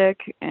poetic,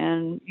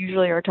 and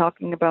usually are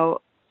talking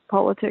about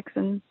politics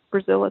in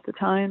Brazil at the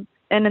time.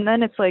 And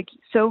then it's like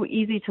so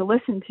easy to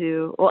listen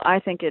to. Well, I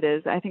think it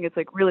is. I think it's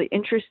like really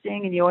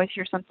interesting, and you always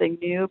hear something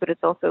new, but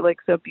it's also like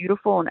so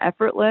beautiful and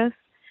effortless.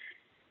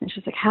 And it's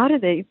just like, how do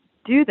they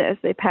do this?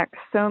 They pack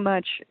so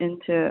much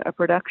into a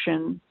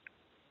production,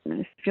 and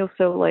it feels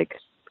so like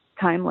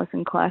timeless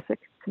and classic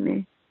to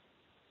me.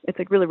 It's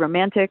like really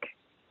romantic,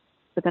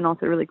 but then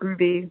also really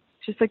groovy.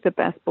 It's just like the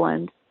best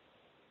blend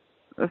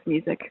of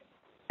music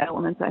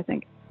elements, I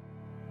think.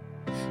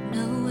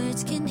 No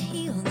words can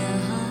heal the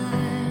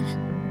heart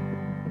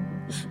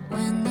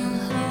when the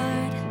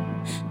heart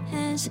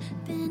has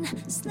been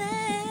slain.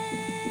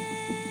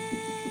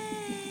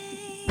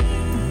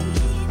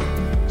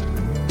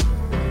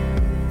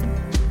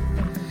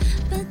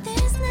 But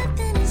there's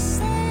nothing to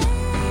say.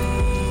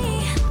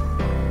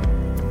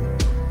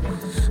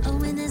 Oh,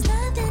 when there's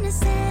nothing to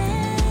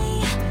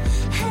say.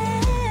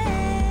 Hey.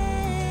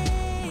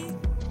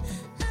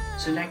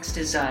 So next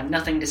is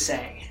Nothing to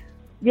Say.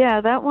 Yeah,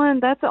 that one,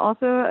 that's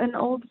also an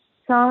old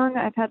song.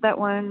 I've had that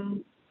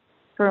one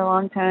for a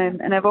long time,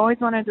 and I've always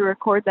wanted to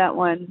record that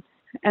one.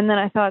 And then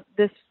I thought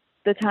the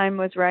time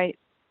was right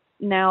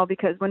now,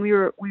 because when we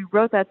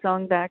wrote that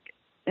song back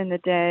in the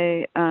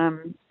day,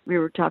 we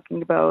were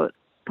talking about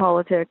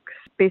politics,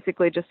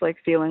 basically just like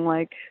feeling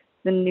like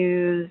the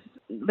news,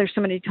 there's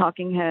so many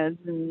talking heads,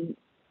 and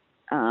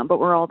but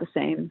we're all the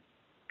same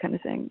kind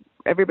of thing.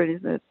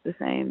 Everybody's the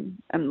same.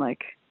 And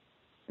like,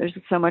 there's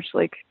so much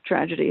like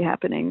tragedy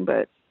happening,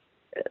 but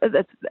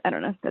I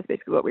don't know. That's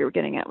basically what we were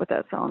getting at with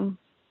that song,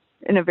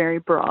 in a very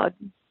broad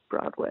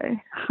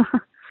way.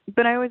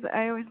 But I always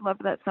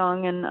loved that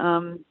song,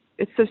 and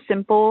it's so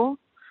simple.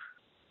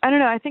 I don't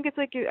know. I think it's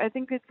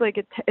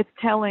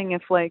telling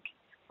if like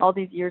all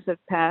these years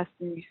have passed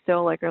and you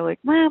still like are like,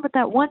 wow, but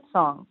that one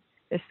song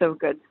is so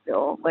good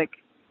still. Like,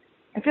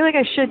 I feel like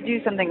I should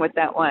do something with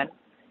that one.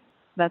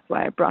 That's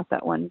why I brought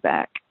that one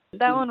back.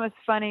 That one was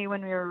funny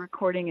when we were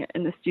recording it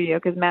in the studio,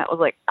 because Matt was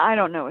like, I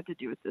don't know what to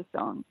do with this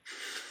song.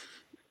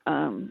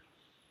 And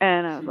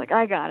I was like,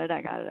 I got it.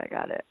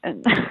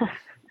 And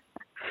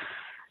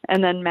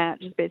and then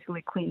Matt just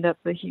basically cleaned up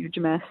the huge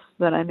mess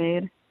that I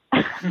made.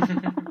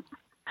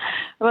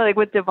 Well, like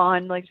with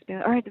Devon, like just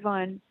being, all right,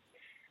 Devon,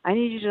 I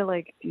need you to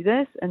like do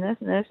this and this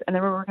and this, and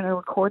then we're going to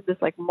record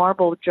this like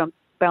marble jump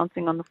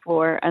bouncing on the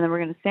floor, and then we're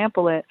going to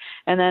sample it,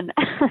 and then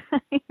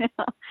and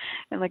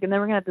then we're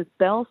going to have this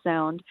bell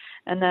sound,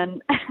 and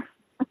then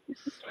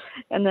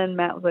and then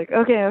Matt was like,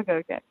 okay.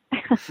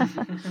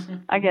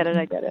 I get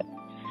it.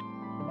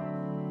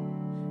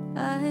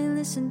 I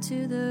listen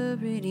to the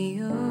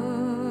radio,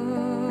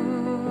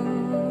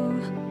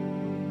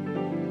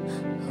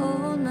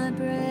 hold my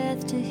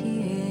breath to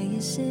hear you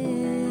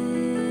sing,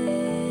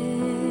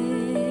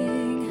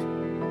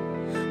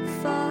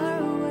 far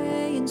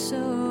away and so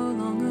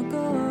long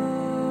ago,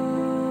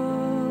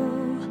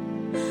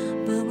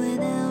 but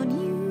without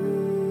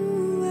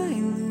you I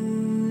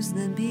lose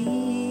the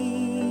beat.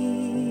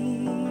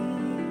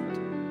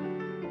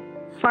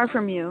 Far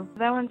From You.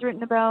 That one's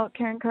written about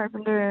Karen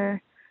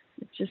Carpenter.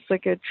 It's just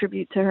like a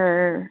tribute to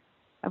her.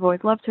 I've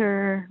always loved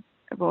her.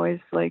 I've always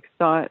like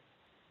thought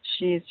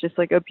she's just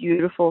like a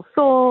beautiful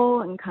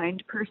soul and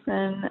kind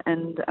person,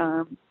 and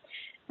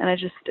I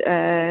just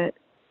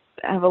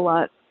have a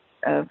lot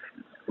of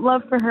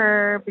love for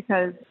her,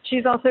 because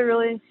she's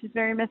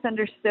very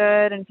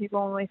misunderstood, and people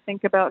only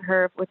think about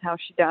her with how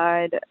she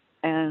died,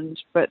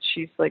 but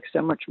she's like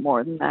so much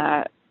more than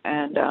that.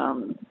 And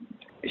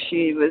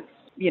she was,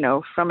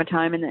 from a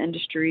time in the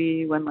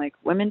industry when like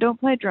women don't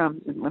play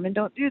drums and women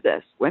don't do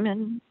this.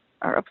 Women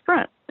are up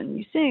front and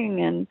you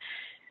sing. And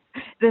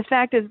the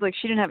fact is, like,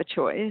 she didn't have a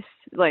choice.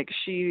 Like,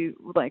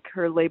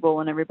 her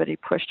label and everybody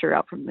pushed her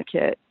out from the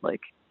kit.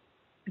 Like,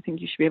 I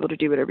think you should be able to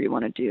do whatever you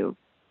want to do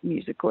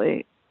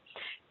musically.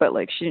 But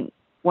like,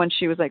 once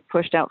she was like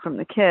pushed out from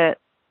the kit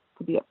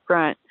to be up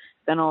front,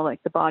 then all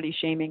like the body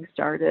shaming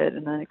started,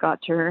 and then it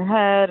got to her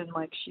head, and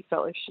like she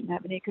felt like she didn't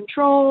have any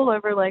control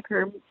over like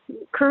her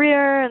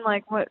career and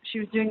like what she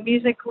was doing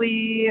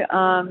musically.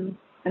 And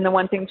the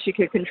one thing she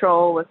could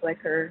control was like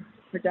her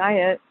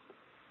diet.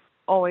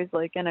 Always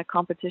like in a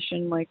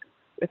competition like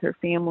with her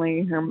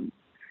family.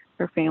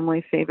 Her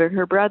family favored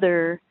her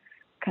brother,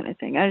 kind of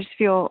thing. I just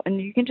feel,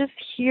 and you can just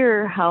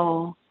hear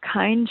how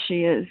kind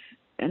she is,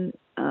 and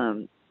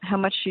how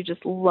much she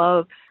just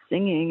loves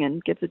singing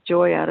and gets a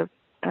joy out of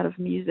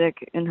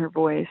music in her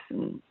voice.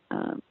 And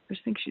I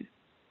just think she's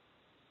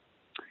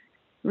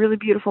a really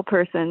beautiful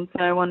person,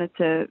 so I wanted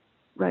to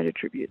write a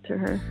tribute to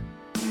her.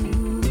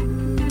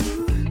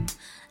 Ooh,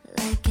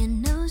 like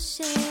an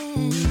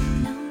ocean,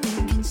 no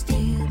one can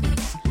steal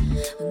this,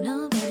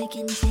 nobody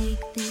can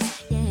take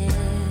this, yeah,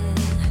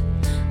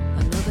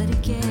 or nobody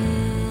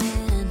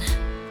can,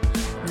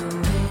 no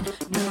way,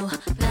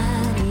 nobody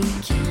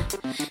can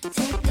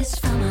take this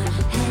from our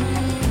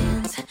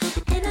hands,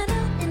 and I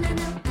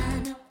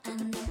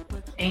know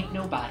what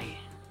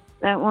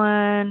That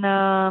one,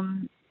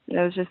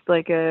 that was just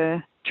like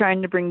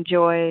trying to bring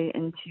joy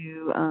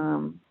into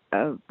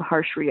a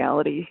harsh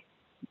reality.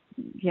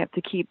 You have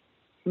to keep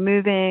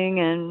moving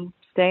and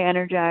stay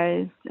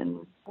energized.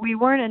 And we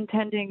weren't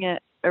intending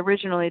it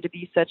originally to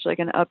be such like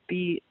an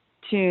upbeat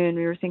tune.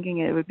 We were thinking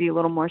it would be a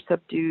little more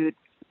subdued,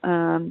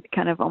 kind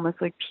of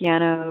almost like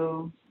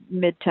piano,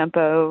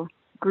 mid-tempo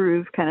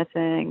groove kind of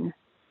thing.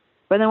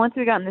 But then once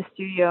we got in the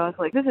studio, I was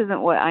like, this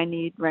isn't what I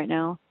need right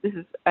now.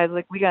 I was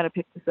like, we got to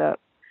pick this up.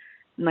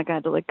 And like I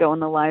had to like go in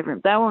the live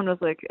room. That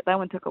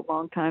one took a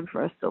long time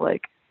for us to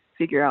like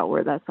figure out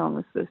where that song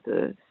was supposed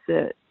to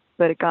sit.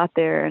 But it got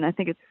there, and I'm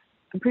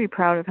pretty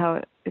proud of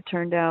how it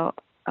turned out.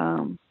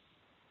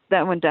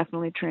 That one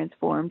definitely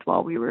transformed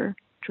while we were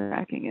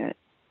tracking it.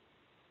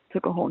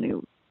 Took a whole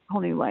new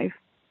life.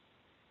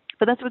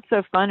 But that's what's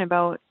so fun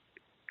about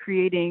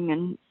creating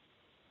and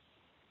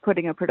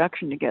putting a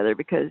production together,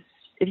 because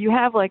if you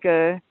have like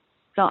a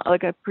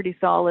pretty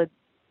solid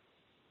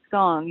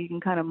song, you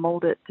can kind of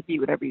mold it to be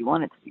whatever you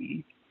want it to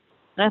be.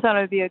 And I thought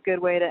it would be a good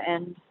way to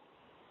end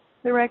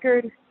the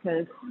record,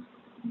 because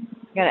you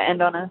got to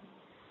end on a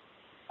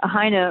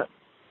high note.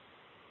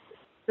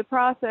 The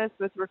process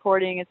with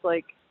recording, it's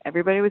like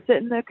everybody would sit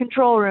in the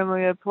control room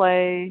and we would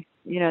play,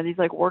 these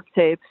like work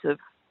tapes of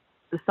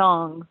the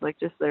songs, like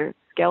just their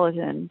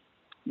skeleton.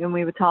 And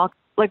we would talk,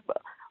 like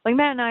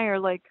Matt and I are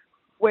like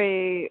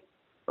way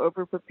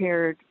over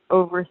prepared,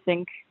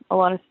 overthink a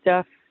lot of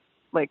stuff.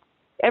 Like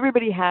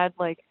everybody had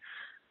like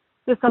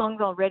the songs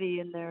already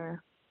in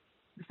their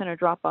center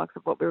Dropbox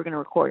of what we were going to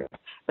record.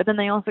 But then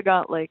they also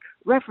got like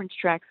reference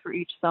tracks for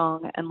each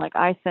song. And like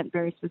I sent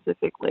very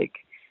specific, like,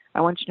 I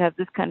want you to have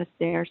this kind of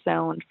snare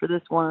sound for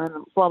this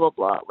one, blah, blah,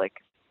 blah. Like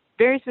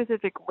very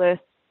specific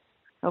lists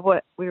of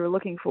what we were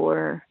looking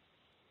for.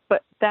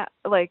 But that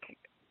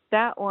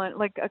one,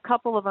 like a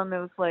couple of them, it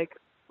was like,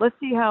 let's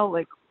see how,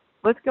 like,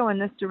 let's go in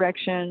this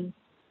direction.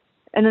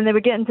 And then they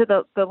would get into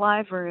the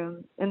live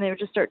room and they would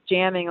just start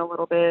jamming a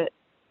little bit,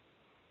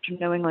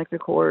 knowing like the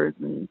chords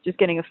and just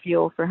getting a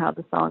feel for how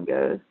the song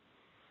goes.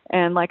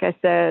 And like I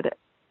said,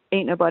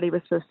 Ain't Nobody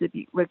was supposed to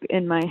be like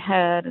in my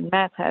head and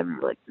Matt's head, we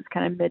were like this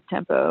kind of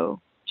mid-tempo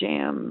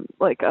jam,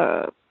 like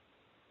a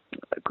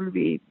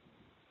groovy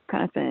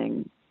kind of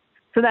thing.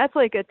 So that's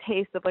like a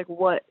taste of like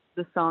what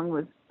the song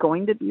was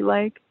going to be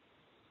like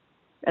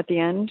at the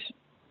end.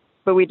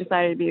 But we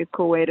decided it'd be a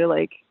cool way to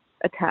like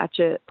attach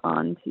it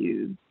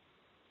onto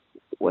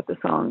what the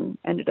song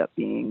ended up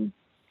being.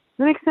 Does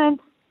that make sense?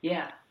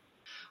 Yeah.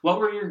 What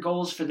were your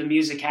goals for the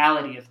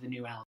musicality of the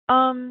new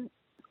album?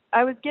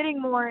 I was getting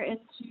more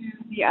into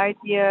the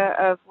idea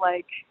of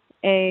like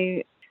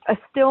a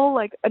still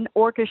like an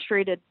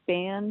orchestrated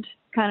band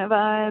kind of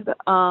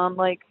vibe.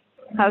 Like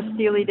how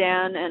Steely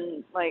Dan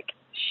and like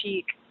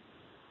Chic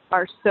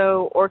are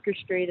so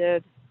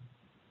orchestrated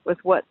with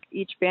what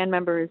each band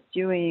member is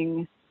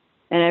doing,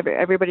 and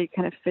everybody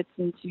kind of fits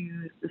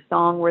into the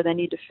song where they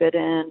need to fit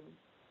in,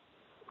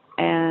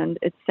 and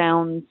it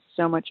sounds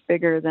so much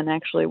bigger than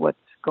actually what's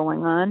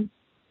going on,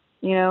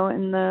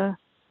 in the,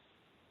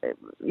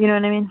 you know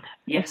what I mean?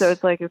 Yes. So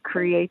it's like it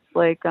creates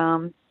like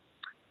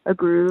a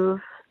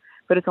groove,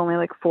 but it's only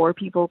like 4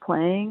 people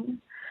playing.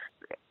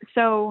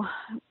 So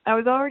I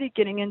was already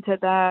getting into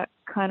that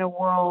kind of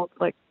world,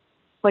 like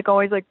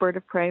always, like Bird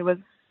of Prey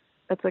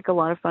that's like a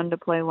lot of fun to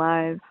play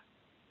live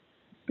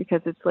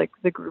because it's like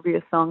the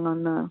grooviest song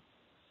on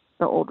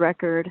the old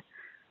record.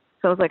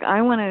 So I was like,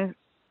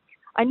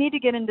 I need to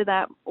get into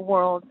that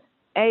world,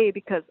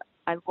 because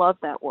I love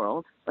that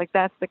world. Like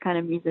that's the kind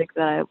of music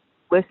that I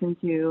listen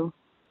to,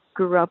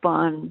 grew up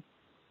on,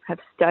 have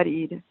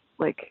studied.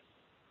 Like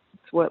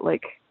it's what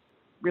like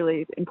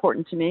really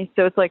important to me.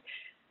 So it's like,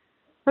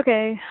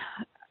 okay,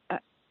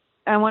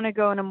 I want to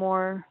go in a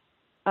more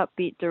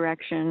upbeat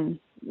direction,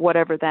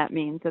 whatever that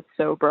means. That's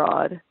so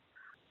broad.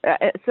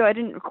 So I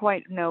didn't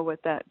quite know what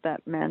that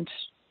meant,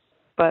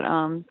 but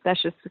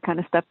that's just the kind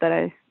of stuff that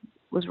I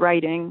was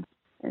writing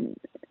and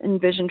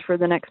envisioned for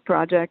the next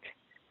project.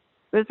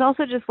 But it's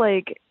also just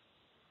like,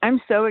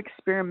 I'm so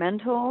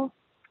experimental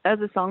as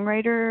a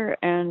songwriter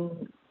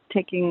and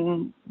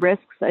taking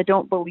risks. I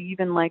don't believe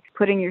in like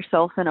putting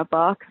yourself in a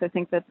box. I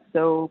think that's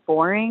so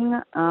boring.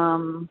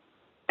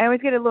 I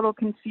always get a little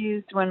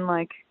confused when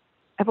like,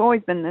 I've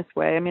always been this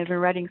way. I mean, I've been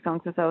writing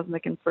songs since I was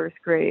like in 1st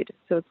grade.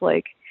 So it's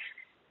like,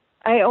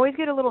 I always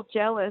get a little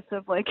jealous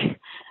of like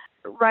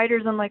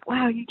writers. I'm like,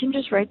 wow, you can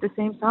just write the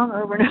same song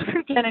over and over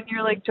again. And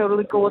you're like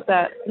totally cool with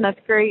that. And that's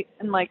great.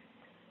 And like,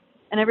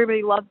 and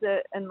everybody loves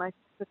it. And like,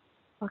 it's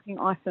fucking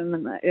awesome.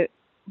 And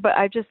but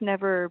I've just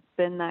never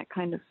been that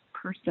kind of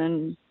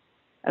person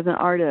as an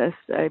artist.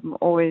 I'm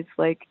always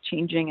like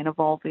changing and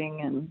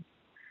evolving. And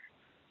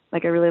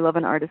like, I really love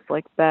an artist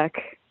like Beck,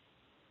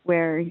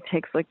 where he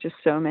takes like just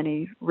so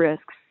many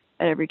risks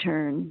at every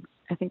turn.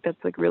 I think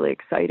that's like really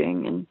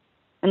exciting.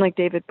 And like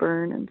David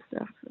Byrne and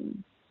stuff.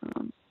 And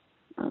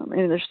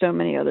there's so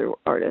many other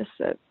artists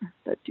that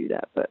do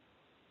that, but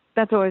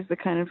that's always the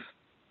kind of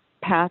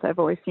path I've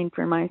always seen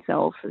for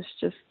myself, is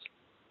just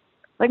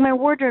like my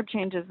wardrobe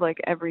changes like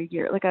every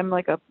year. Like I'm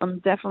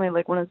definitely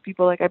like one of those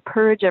people, like I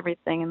purge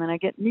everything and then I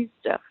get new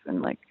stuff,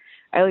 and like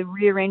I like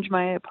rearrange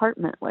my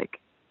apartment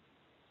like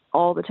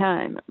all the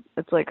time.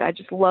 It's like I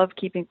just love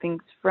keeping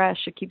things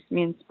fresh. It keeps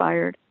me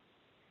inspired,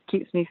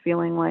 keeps me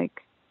feeling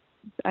like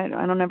I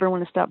don't ever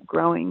want to stop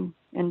growing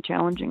and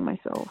challenging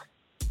myself.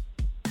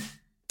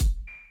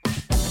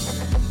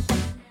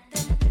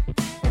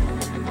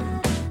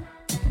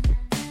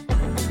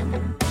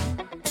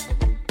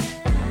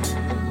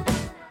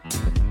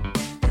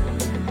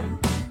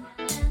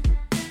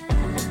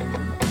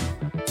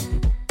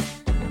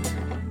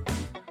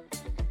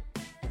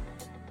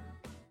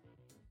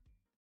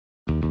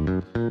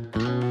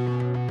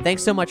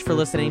 Thanks so much for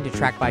listening to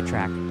Track by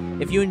Track.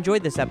 If you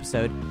enjoyed this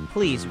episode,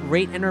 please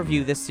rate and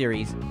review this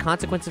series,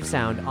 Consequence of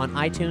Sound, on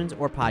iTunes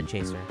or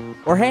Podchaser.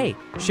 Or hey,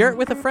 share it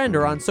with a friend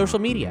or on social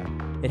media.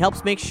 It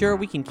helps make sure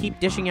we can keep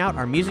dishing out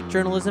our music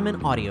journalism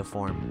in audio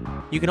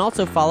form. You can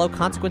also follow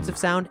Consequence of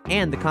Sound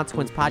and the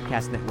Consequence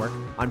Podcast Network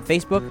on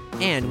Facebook,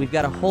 and we've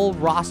got a whole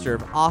roster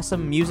of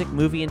awesome music,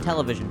 movie, and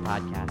television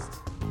podcasts.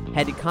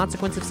 Head to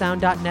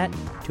consequenceofsound.net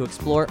to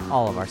explore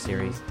all of our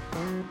series.